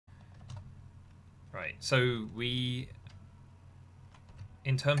Right, so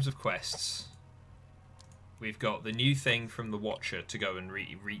in terms of quests, we've got the new thing from the Watcher to go and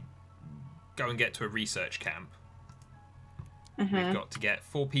go and get to a research camp. We've got to get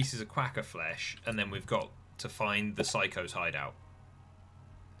 4 pieces of quacker flesh, and then we've got to find the Psycho's hideout.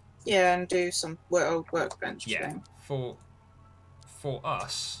 Yeah, and do some workbench thing. For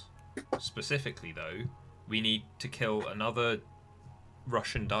us, specifically though, we need to kill another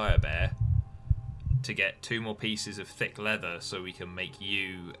Russian dire bear to get 2 more pieces of thick leather so we can make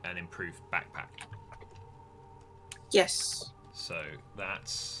you an improved backpack. Yes. So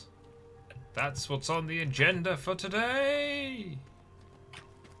that's what's on the agenda for today.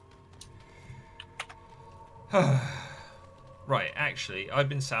 Right, actually, I've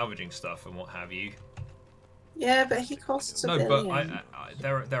been salvaging stuff and what have you. Yeah, but he costs a billion.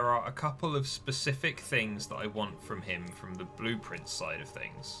 But there are a couple of specific things that I want from him from the blueprint side of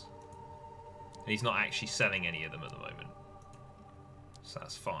things. And he's not actually selling any of them at the moment. So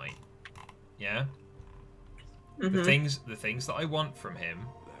that's fine. Yeah? The things that I want from him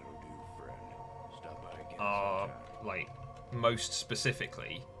are, like, most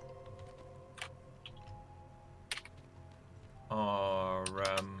specifically are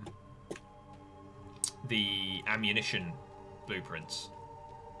the ammunition blueprints,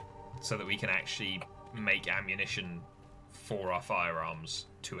 so that we can actually make ammunition for our firearms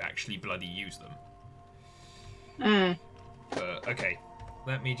to actually bloody use them. But okay,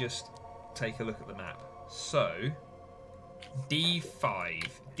 let me just take a look at the map. So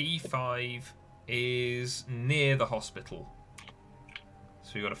D5 is near the hospital,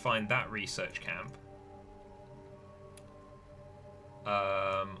 so we got to find that research camp.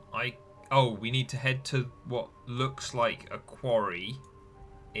 We need to head to what looks like a quarry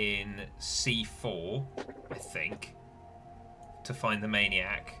in C4, I think, to find the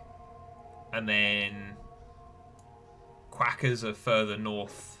maniac. And then quackers are further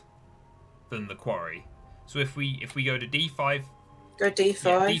north than the quarry. So if we go to D5, go D5.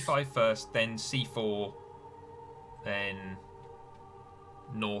 Yeah, D5 first, then C4, then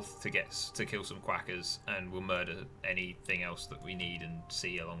north to kill some quackers, and we'll murder anything else that we need and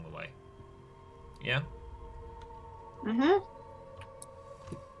see along the way. Yeah?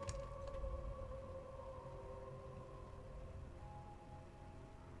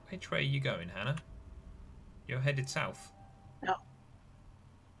 Which way are you going, Hannah? You're headed south. No.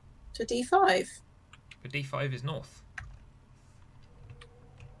 To D5. But D5 is north.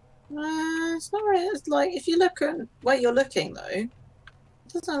 It's not really. It's like, if you look at where you're looking, though, it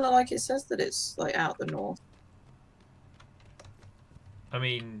doesn't look like it says that it's, like, out the north. I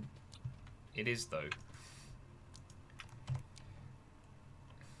mean, it is, though.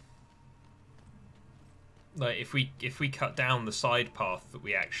 Like, if we cut down the side path that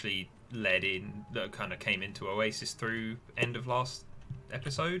we actually led in, that kind of came into Oasis through end of last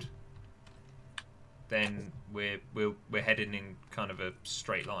episode, then we're heading in kind of a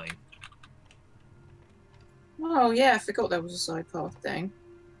straight line. Oh yeah, I forgot there was a side path thing.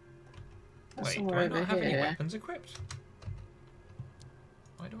 That's Wait, do I not have any weapons equipped?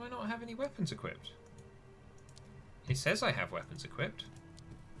 Why do I not have any weapons equipped? It says I have weapons equipped.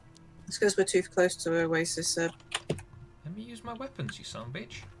 It's because we're too close to Oasis. Let me use my weapons, you son of a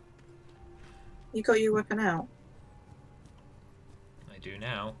bitch. You got your weapon out? I do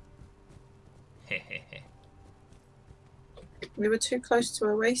now. Hehehe. We were too close to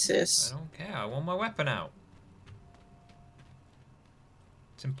Oasis. I don't care, I want my weapon out.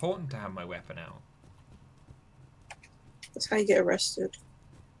 It's important to have my weapon out. That's how you get arrested.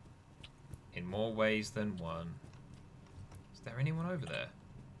 In more ways than one. Is there anyone over there?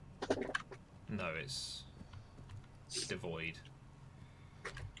 No, it's devoid.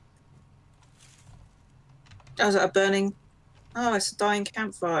 Oh, is that a burning? Oh, it's a dying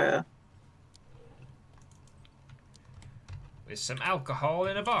campfire. With some alcohol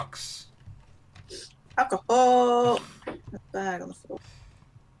in a box. Alcohol! A bag on the floor.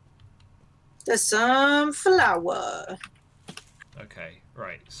 There's some flour. Okay,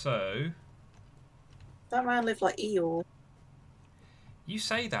 right, so... That man lived like Eeyore. You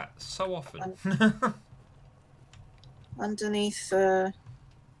say that so often. Underneath some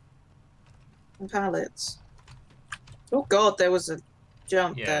pallets. Oh god, there was a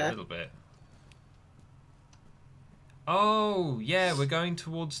jump there. Yeah, a little bit. Oh, yeah, we're going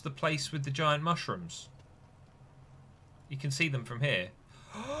towards the place with the giant mushrooms. You can see them from here.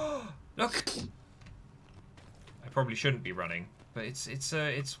 Look! I probably shouldn't be running, but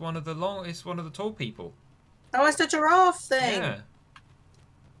it's one of the tall people. Oh, it's the giraffe thing. Yeah.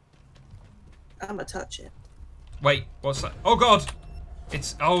 I'm gonna touch it. Wait, what's that? Oh god!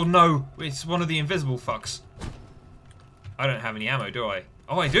 It's... Oh, no. It's one of the invisible fucks. I don't have any ammo, do I?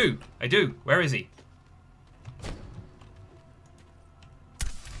 Oh, I do. I do. Where is he?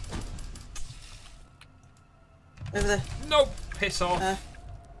 Over there. Nope. Piss off.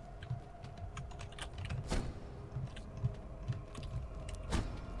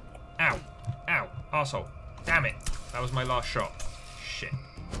 Ow. Ow. Arsehole. Damn it. That was my last shot. Shit.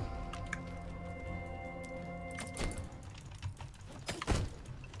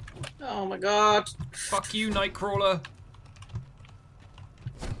 Oh my god. Fuck you, Nightcrawler.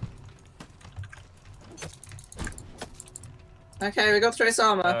 Okay, we got through his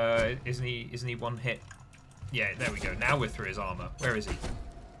armor. Isn't he one hit? Yeah, there we go. Now we're through his armor. Where is he?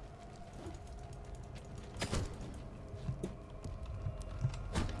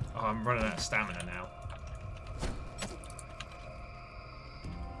 Oh, I'm running out of stamina now.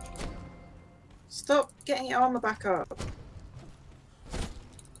 Stop getting your armor back up.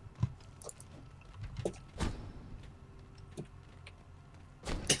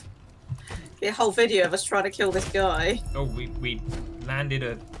 Be a whole video of us trying to kill this guy. Oh, we landed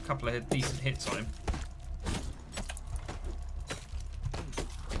a couple of decent hits on him.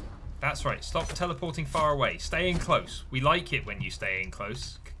 That's right. Stop teleporting far away. Stay in close. We like it when you stay in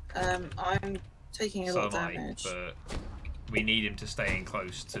close. I'm taking a lot of damage. But we need him to stay in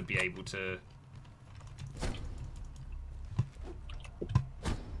close to be able to...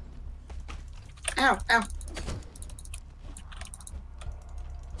 Ow, ow.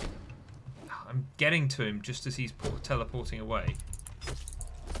 I'm getting to him just as he's teleporting away.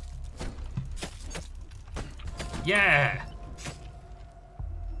 Yeah!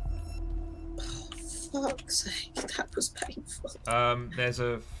 Fuck's sake, that was painful. There's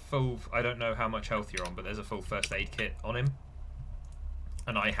a full... I don't know how much health you're on, but there's a full first aid kit on him.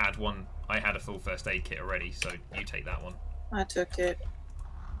 And I had one... I had a full first aid kit already, so you take that one. I took it.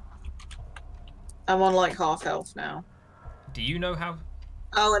 I'm on like half health now. Do you know how...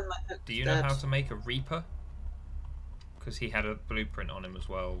 Oh, and my hook's Do you dead. know how to make a Reaper? Because he had a blueprint on him as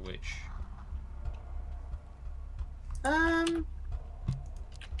well, which...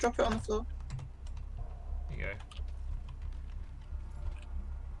 Drop it on the floor. There you go.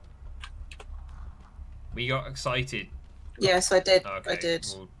 We got excited. Yes, I did. Okay, I did.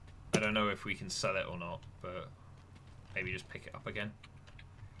 Well, I don't know if we can sell it or not, but maybe just pick it up again.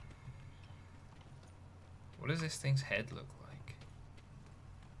 What does this thing's head look like?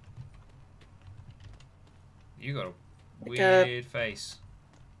 You got a weird face.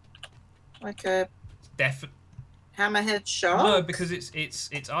 Like a hammerhead shark? No, because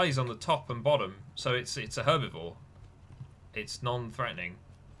its eyes on the top and bottom, so it's a herbivore. It's non-threatening.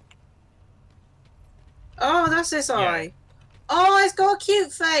 Oh, that's its eye. Oh, it's got a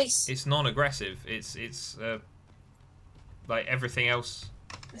cute face. It's non-aggressive. It's like everything else.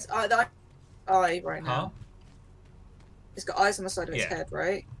 It's eye right now. Huh? It's got eyes on the side of its head,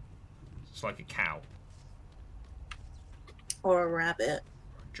 right? It's like a cow. Or a rabbit.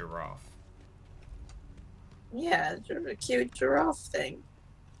 Or a giraffe. Yeah, a cute giraffe thing.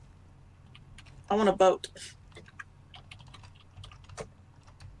 I want a boat.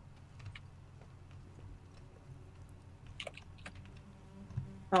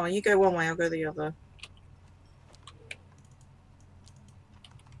 Oh, you go one way, I'll go the other.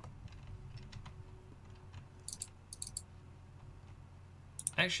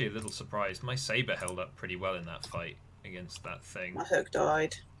 Actually, a little surprised. My saber held up pretty well in that fight against that thing. My hook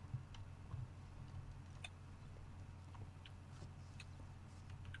died.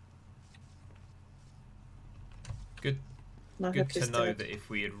 Good. Good to know that if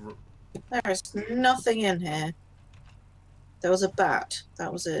we had... There is nothing in here. There was a bat.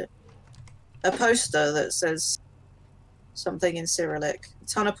 That was it. A poster that says something in Cyrillic. A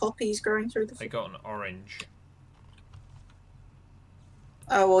ton of poppies growing through the... They got an orange.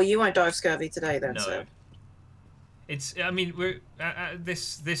 Oh, well, you won't die of scurvy today then, No. so... It's... I mean, we're...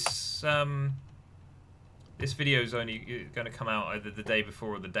 this video is only going to come out either the day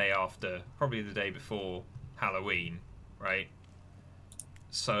before or the day after. Probably the day before Halloween, right?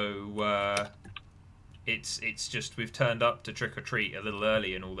 So, it's just we've turned up to trick or treat a little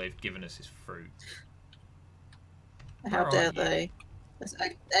early, and all they've given us is fruit. How dare they? Let's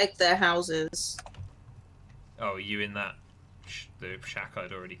egg their houses. Oh, are you in that the shack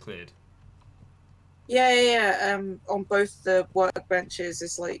I'd already cleared? Yeah. On both the workbenches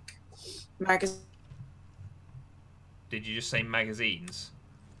is like magazines. Did you just say magazines?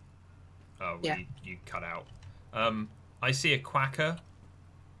 Oh, yeah. You cut out. I see a quacker.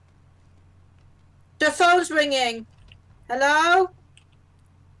 The phone's ringing. Hello?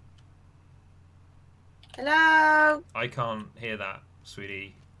 Hello? I can't hear that.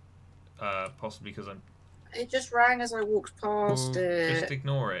 sweetie. Possibly because I'm... It just rang as I walked past Well, it. just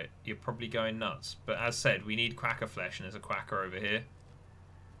ignore it. You're probably going nuts. But as said, we need quacker flesh, and there's a quacker over here.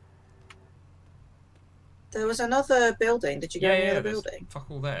 There was another building. Did you go in the other there's building? fuck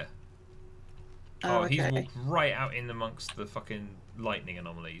all there. Oh, He's okay. walked right out in amongst the fucking lightning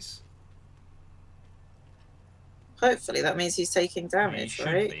anomalies. Hopefully that means he's taking damage, He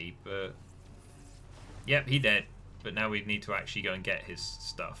right? should be, but... Yep, he dead. But now we need to actually go and get his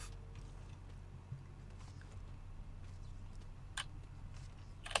stuff.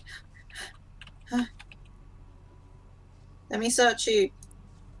 Let me search you.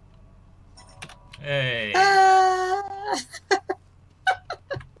 Hey! Ah!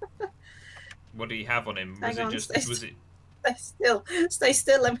 What do you have on him? Was Hang it on, just... stay Was it... Stay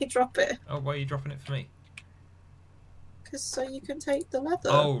still, let me drop it. Oh, why are you dropping it for me? Because so you can take the leather.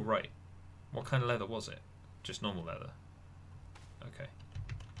 Oh, right. What kind of leather was it? Just normal leather. Okay.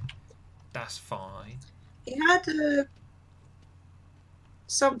 That's fine. He had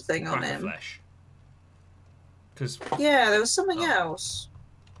something on Quacker him. flesh. Because... Yeah, there was something else.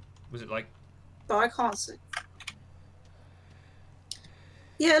 Was it like... But I can't see.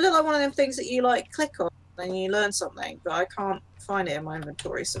 Yeah, it looked like one of them things that you like click on and you learn something, but I can't find it in my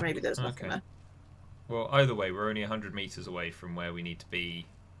inventory, so maybe there's nothing there. Well, either way, we're only 100 meters away from where we need to be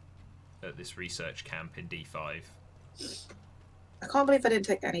at this research camp in D5. I can't believe I didn't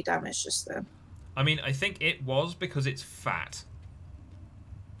take any damage just then. I mean, I think it was because it's fat.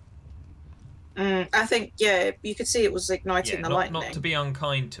 I think, yeah, you could see it was igniting the lightning. Not to be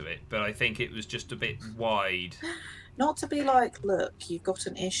unkind to it, but I think it was just a bit wide. Not to be like, look, you've got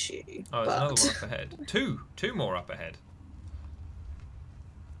an issue. Oh, there's another one up ahead. Two more up ahead.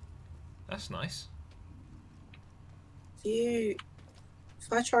 That's nice. If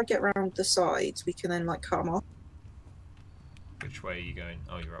I try to get around the sides, we can then like cut them off. Which way are you going?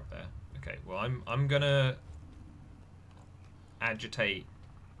 Oh, you're up there. Okay. Well, I'm gonna agitate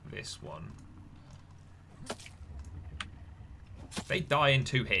this one. They die in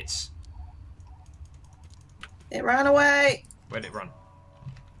 2 hits. It ran away. Where'd it run?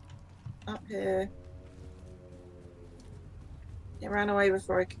 Up here. It ran away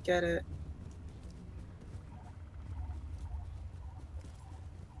before I could get it.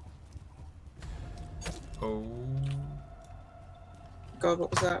 Oh. God,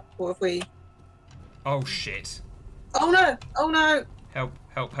 what was that? What have we... Oh, shit. Oh, no! Oh, no! Help,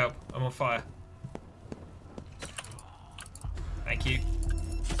 help, help. I'm on fire. Thank you.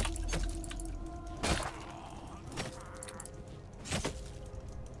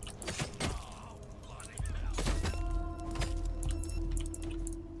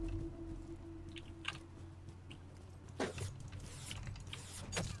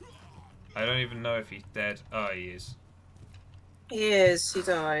 I don't even know if he's dead. Oh, he is. He is. He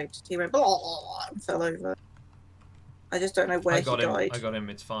died. He went blah, blah, blah, and fell over. I just don't know where he died. I got him.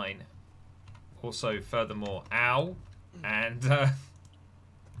 It's fine. Also, furthermore, ow, and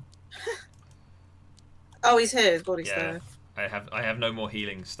oh, he's here. His body's there. I have no more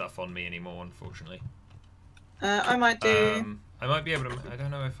healing stuff on me anymore, unfortunately. I might do. I might be able to. I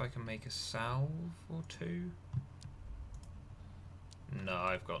don't know if I can make a salve or two. No,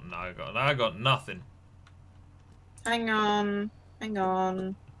 I got nothing. Hang on. Hang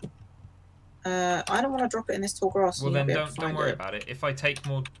on. I don't want to drop it in this tall grass. Well, then don't worry about it. If I take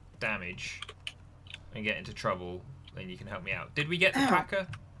more damage and get into trouble, then you can help me out. Did we get the quacker?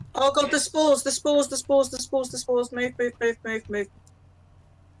 Oh god, the spores, the spores, the spores, the spores, the spores. Move, move, move, move, move.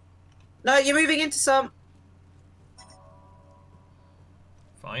 No, you're moving into some.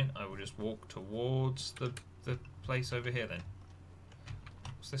 Fine, I will just walk towards the place over here then.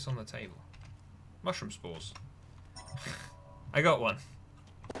 What's this on the table? Mushroom spores. I got one.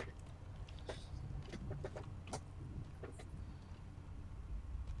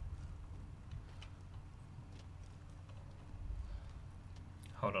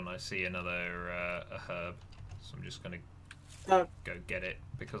 Hold on, I see another a herb, so I'm just gonna go get it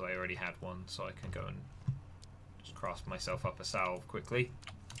because I already had one, so I can go and just craft myself up a salve quickly.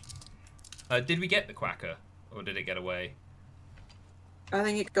 Did we get the quacker, or did it get away? I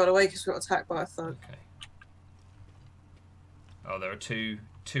think it got away because we got attacked by a thug. Okay. Oh, there are two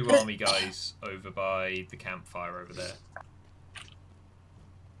army guys over by the campfire over there.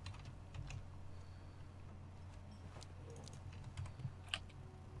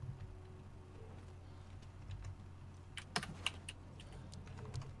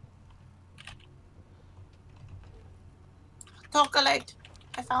 Chocolate.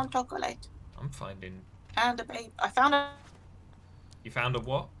 I found chocolate. I'm finding... And a baby. I found a... You found a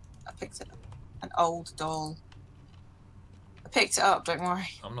what? I picked it up. An old doll. A picked it up, don't worry.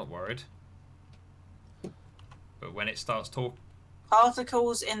 I'm not worried. But when it starts talking...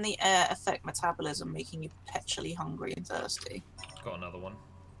 Particles in the air affect metabolism, making you perpetually hungry and thirsty. Got another one.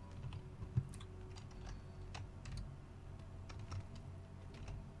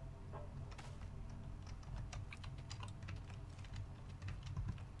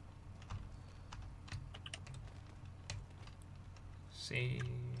 See...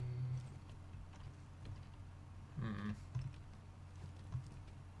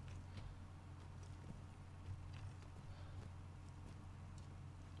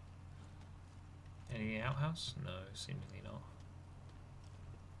 Any outhouse? No, seemingly not.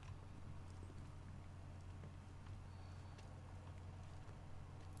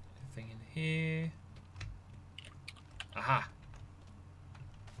 Anything in here? Aha!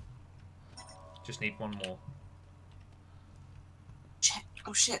 Just need one more. Shit.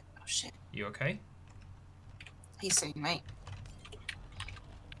 Oh shit. Oh shit. You okay? He's seeing me.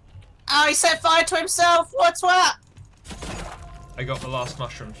 Oh, he set fire to himself! What's that? I got the last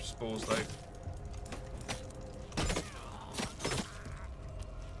mushroom spores though.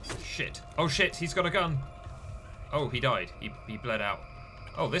 Shit. Oh shit, he's got a gun. Oh, he died. He bled out.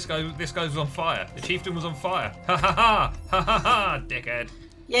 Oh, this guy was on fire. The chieftain was on fire. Ha ha ha! Ha ha ha! Dickhead.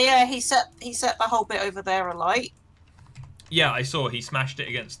 Yeah, he set the whole bit over there alight. Yeah, I saw. He smashed it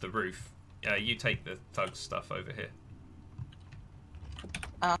against the roof. You take the thug's stuff over here.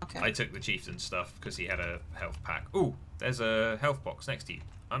 Oh, okay. I took the chieftain's stuff because he had a health pack. Ooh, there's a health box next to you.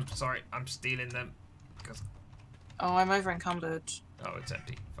 I'm sorry, I'm stealing them. Cause... Oh, I'm over encumbered. Oh, it's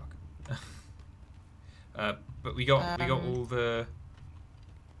empty. Fuck. But we got all the.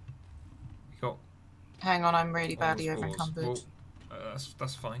 We got. Hang on, I'm really badly over encumbered. Well,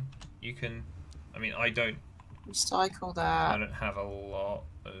 that's fine. You can. I mean, I don't. Recycle that. I don't have a lot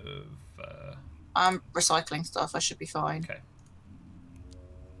of. I'm recycling stuff. I should be fine. Okay.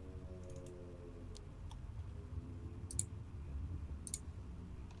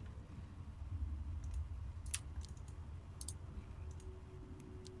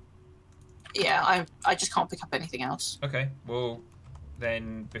 Yeah, I just can't pick up anything else. Okay. Well,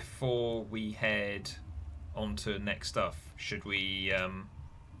 then before we head on to next stuff, should we?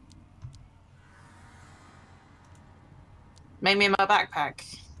 Maybe in my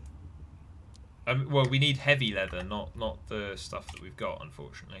backpack. Well, we need heavy leather, not the stuff that we've got,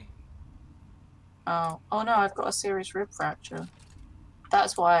 unfortunately. Oh no, I've got a serious rib fracture.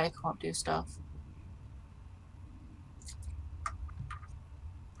 That's why I can't do stuff.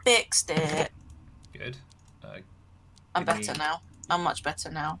 Fixed it. Good. I'm better now. I'm much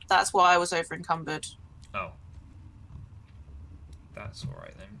better now. That's why I was over encumbered. Oh. That's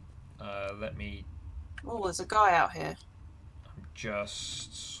alright then. Let me... Oh, there's a guy out here. I'm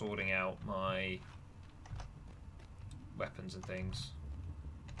just sorting out my weapons and things.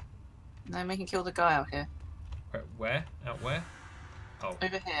 And then we can kill the guy out here. Where? Out where? Oh.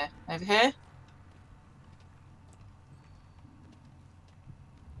 Over here. Over here?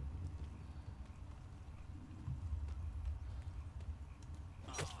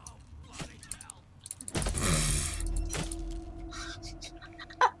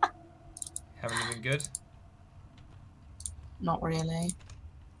 Having anything good? Not really.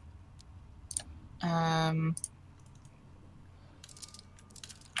 Hang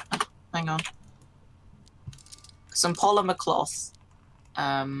on. Some polymer cloth.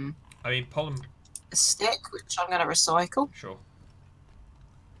 I mean, polymer... A stick, which I'm going to recycle. Sure.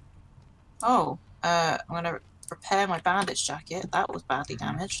 Oh, I'm going to repair my bandage jacket. That was badly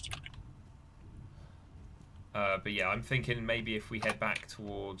damaged. But yeah, I'm thinking maybe if we head back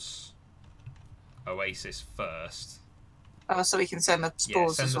towards Oasis first. Oh, so we can send the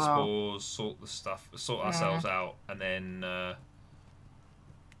spores send as the well. spores, sort the stuff, sort ourselves out, and then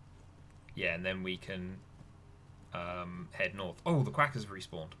yeah, and then we can head north. Oh, the crackers have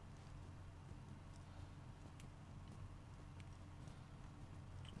respawned.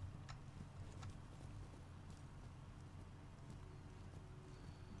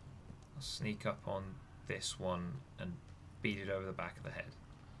 I'll sneak up on this one and beat it over the back of the head.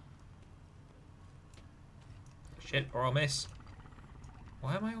 Shit, or I'll miss.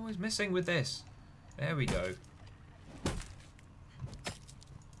 Why am I always missing with this? There we go.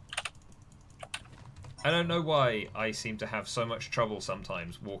 I don't know why I seem to have so much trouble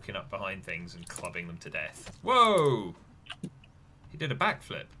sometimes walking up behind things and clubbing them to death. Whoa! He did a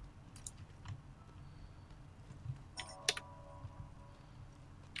backflip.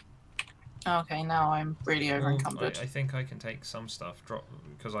 Okay, now I'm really over encumbered. I think I can take some stuff. Drop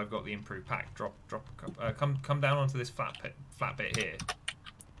because I've got the improved pack. Come down onto this flat bit here,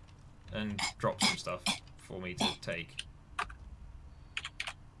 and drop some stuff for me to take.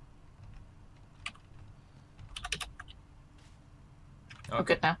 I'm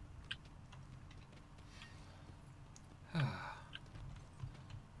good now.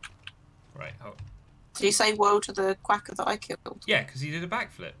 Right. Oh. Did you say woe to the quacker that I killed? Yeah, because he did a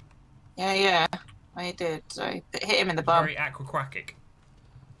backflip. Yeah, I did. So I hit him in the bum. Very aquaquacic.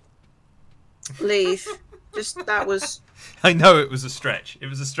 Leave. Just that was. I know it was a stretch. It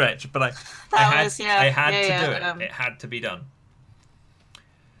was a stretch, but I had to do it. It had to be done.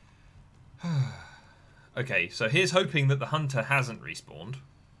 Okay, so here's hoping that the hunter hasn't respawned.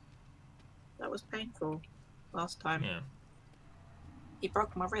 That was painful last time. Yeah. He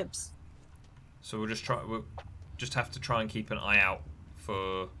broke my ribs. So we'll just have to try and keep an eye out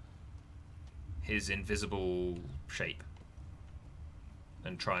for his invisible shape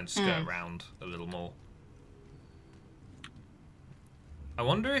and try and skirt around a little more. I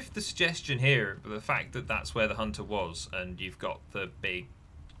wonder if the suggestion here, the fact that that's where the hunter was and you've got the big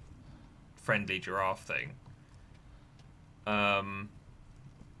friendly giraffe thing, at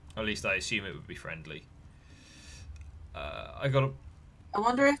least I assume it would be friendly. I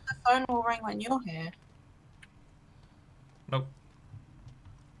wonder if the phone will ring when you're here. Nope.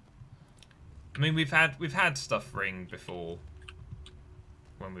 I mean, we've had stuff ring before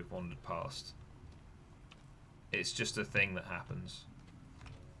when we've wandered past. It's just a thing that happens.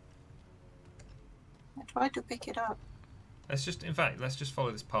 I tried to pick it up. Let's just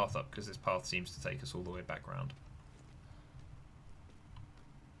follow this path up, because this path seems to take us all the way back round.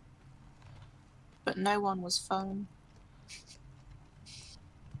 But no one was phone.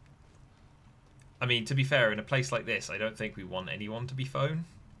 I mean, to be fair, in a place like this, I don't think we want anyone to be phone.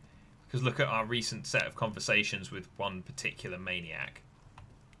 Because look at our recent set of conversations with one particular maniac.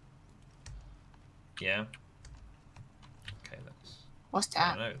 Yeah? Okay, what's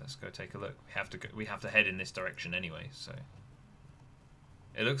that? I don't know, let's go take a look. We have to head in this direction anyway, so...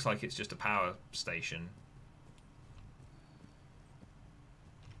 It looks like it's just a power station.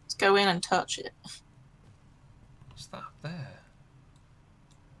 Let's go in and touch it. What's that up there?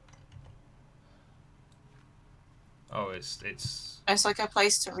 Oh, it's like a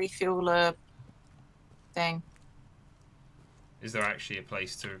place to refuel a thing. Is there actually a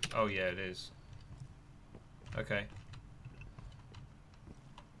place to... Oh, yeah, it is. Okay.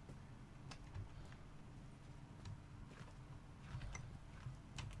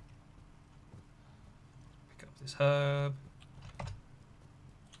 Pick up this herb.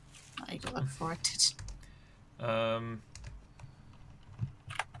 I need to look for it.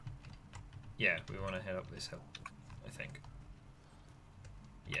 Yeah, we want to head up this hill, I think.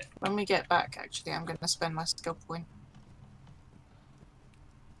 Yeah. When we get back, actually, I'm going to spend my skill point.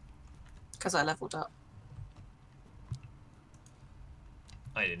 Because I leveled up.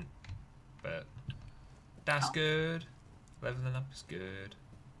 I didn't. But that's good. Leveling up is good.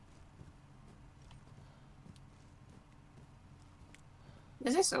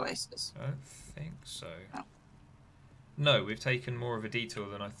 Is this Oasis? I don't think so. Oh. No, we've taken more of a detour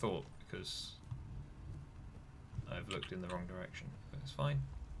than I thought because I've looked in the wrong direction. But it's fine.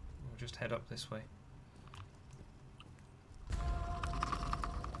 We'll just head up this way.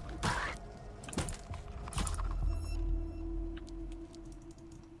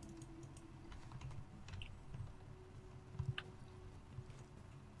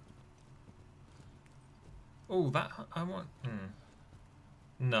 Oh, that I want.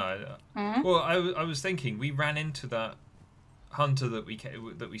 No. Well, I was thinking we ran into that hunter that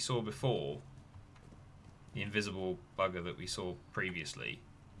we saw before, the invisible bugger that we saw previously.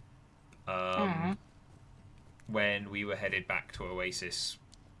 When we were headed back to Oasis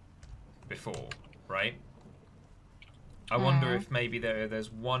before, right? I wonder if maybe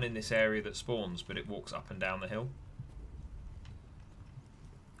there's one in this area that spawns, but it walks up and down the hill,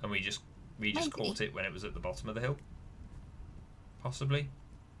 and we just caught it when it was at the bottom of the hill. Possibly.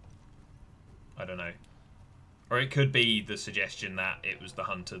 I don't know. Or it could be the suggestion that it was the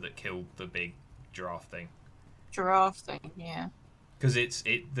hunter that killed the big giraffe thing. Giraffe thing, yeah. Because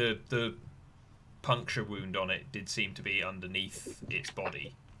the puncture wound on it did seem to be underneath its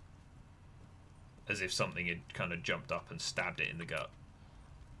body, as if something had kind of jumped up and stabbed it in the gut.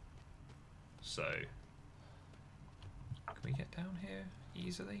 So, can we get down here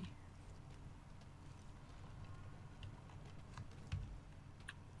easily?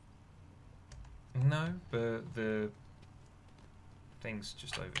 No, but the thing's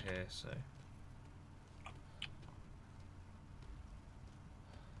just over here, so...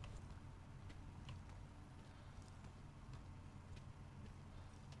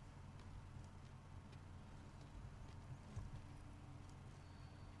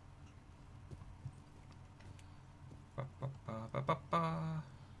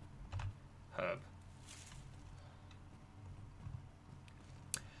 Herb.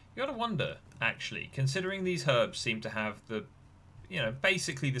 You gotta wonder, actually, considering these herbs seem to have the,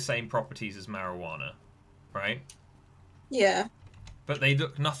 basically the same properties as marijuana, right? Yeah. But they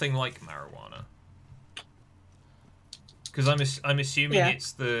look nothing like marijuana. Because I'm assuming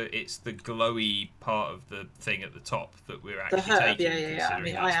it's the glowy part of the thing at the top that we're actually taking,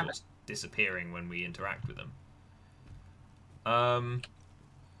 considering that's what's disappearing when we interact with them.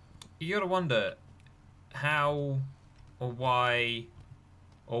 You gotta wonder how or why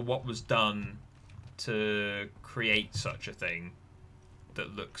or what was done to create such a thing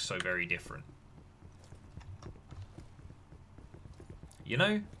that looks so very different. You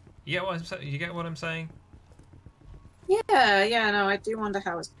know? You get what I'm saying? You get what I'm saying? Yeah, no, I do wonder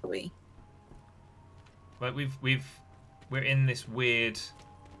how it's going. Like we're in this weird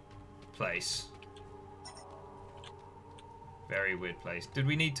place. Very weird place. Did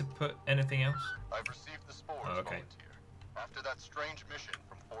we need to put anything else? I've received the spores, okay. Volunteer. After that strange mission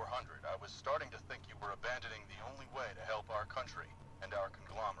from 400, I was starting to think you were abandoning the only way to help our country and our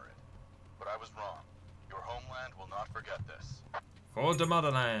conglomerate. But I was wrong. Your homeland will not forget this. For the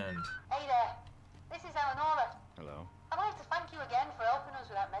motherland. Hey there. This is Eleonora. Hello. I'd like to thank you again for helping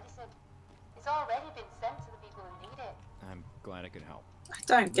us with that medicine. It's already been sent to the people who need it. I'm glad I could help. I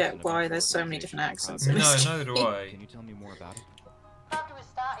don't get why there's so many different accents in this No, neither do I. Can you tell me more about it? Pravda was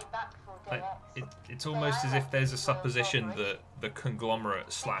started back before Day X. It's almost as if there's a supposition that the conglomerate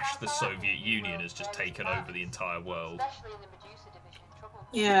 / the Soviet Union has just taken over the entire world. Especially in the Medusa division, trouble.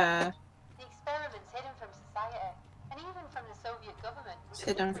 Yeah. The experiments hidden from society, and even from the Soviet government. It's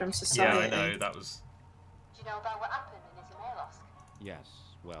hidden from Yeah, society. I know, that was... Do you know about what happened in Izmailsk? Yes,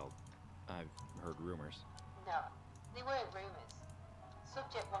 well, I've heard rumors. No, they weren't rumours.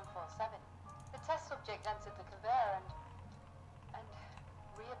 Subject 147. The test subject entered the conveyor and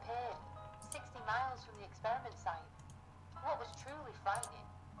reappeared 60 miles from the experiment site. What was truly frightening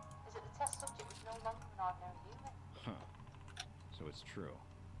is that the test subject was no longer an ordinary human. Huh. So it's true.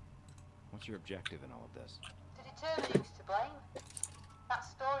 What's your objective in all of this? To determine who's to blame. That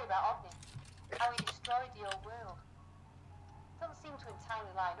story about Omni, how he destroyed the old world, doesn't seem to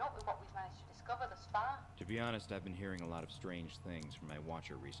entirely line up with what we've managed to discover thus far. To be honest, I've been hearing a lot of strange things from my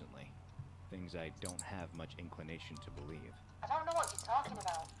watcher recently. Things I don't have much inclination to believe. I don't know what you're talking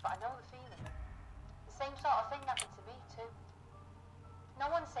about, but I know the feeling. The same sort of thing happened to me too. No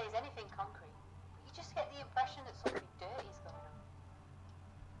one says anything concrete, but you just get the impression that something dirty is going on.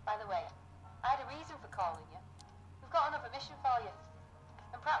 By the way, I had a reason for calling you. We've got another mission for you.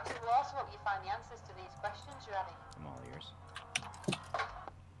 And perhaps it will also help you find the answers to these questions you're having. I'm all ears.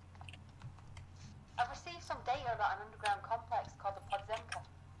 I've received some data about an underground complex called the Podzemka.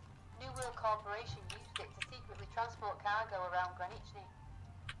 New World Corporation used it to secretly transport cargo around Granichny.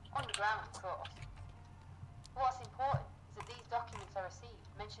 Underground, of course. But what's important is that these documents I received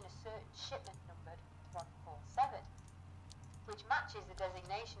mention a certain shipment numbered 147, which matches the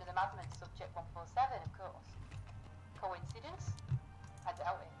designation of the madman subject 147, of course. Coincidence? I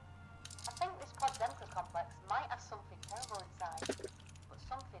doubt it. I think this Podzemka complex might have something terrible inside, but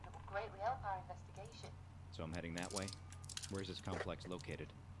something that will greatly help our investigation. So I'm heading that way? Where's this complex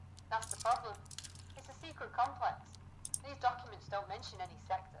located? That's the problem. It's a secret complex. These documents don't mention any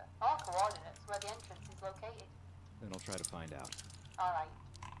sector or coordinates where the entrance is located. Then I'll try to find out. Alright.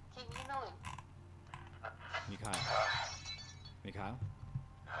 Keep me in the loop. Mikhail? Mikhail?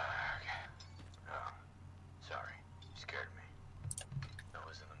 Okay. Oh, sorry. You scared me. I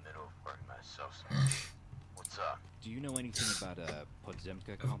was in the middle of working myself. What's up? Do you know anything about a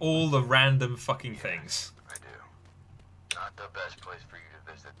Podzemka complex? Of all the random fucking things. I do. Not the best place for you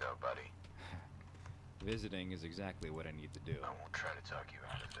to visit, though, buddy. Visiting is exactly what I need to do. I won't try to talk you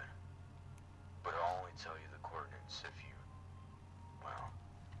out of it. But I'll only tell you the coordinates if you... well,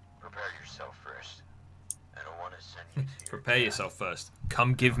 prepare yourself first. I don't want to send you to your Prepare yourself first.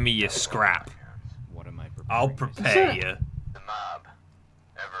 Come give me your scrap. What am I preparing? I'll prepare you. The mob.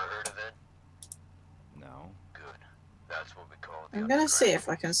 Ever heard of it? No. Good. That's what we call it. I'm gonna see if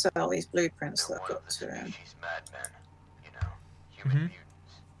I can sell these blueprints that They're I've one of got the to him. species madmen. You know, human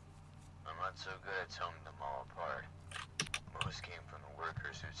mutants. I'm not so good at telling them all apart. Most came from the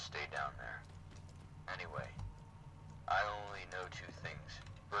workers who'd stay down there. Anyway, I only know two things.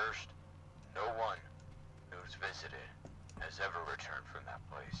 First, no one who's visited has ever returned from that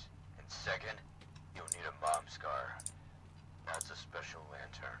place. And second, you'll need a mob scar. That's a special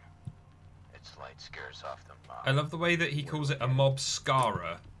lantern. Its light scares off the mob. I love the way that he calls it a mob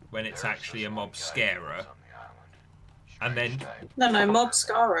scarer when it's There's actually this a one mob guy who scarer. lives on the island. And then- Strange type. No, Mob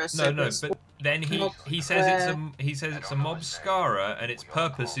Scara. No, but then he says it's a mob scarer and its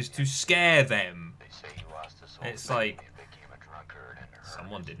purpose is to scare them. They say he lost his whole It's family like- and became a drunkard and a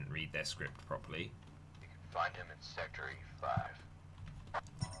Someone didn't read their script properly. You can find him in Sector E5.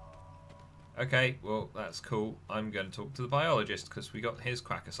 Okay, well, that's cool. I'm going to talk to the biologist because we got his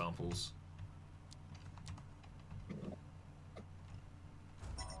quacker samples.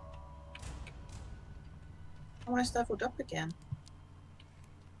 Oh, I leveled up again.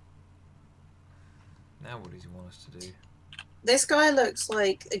 Now what does he want us to do? This guy looks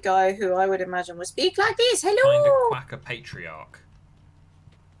like a guy who I would imagine would speak like this. Find Hello! a quacker patriarch.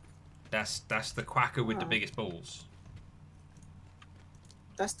 That's the quacker with the Oh. biggest balls.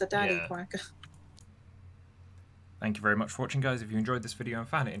 That's the daddy Yeah. quacker. Thank you very much for watching, guys. If you enjoyed this video and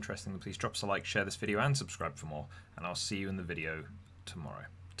found it interesting, then please drop us a like, share this video, and subscribe for more. And I'll see you in the video tomorrow.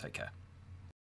 Take care.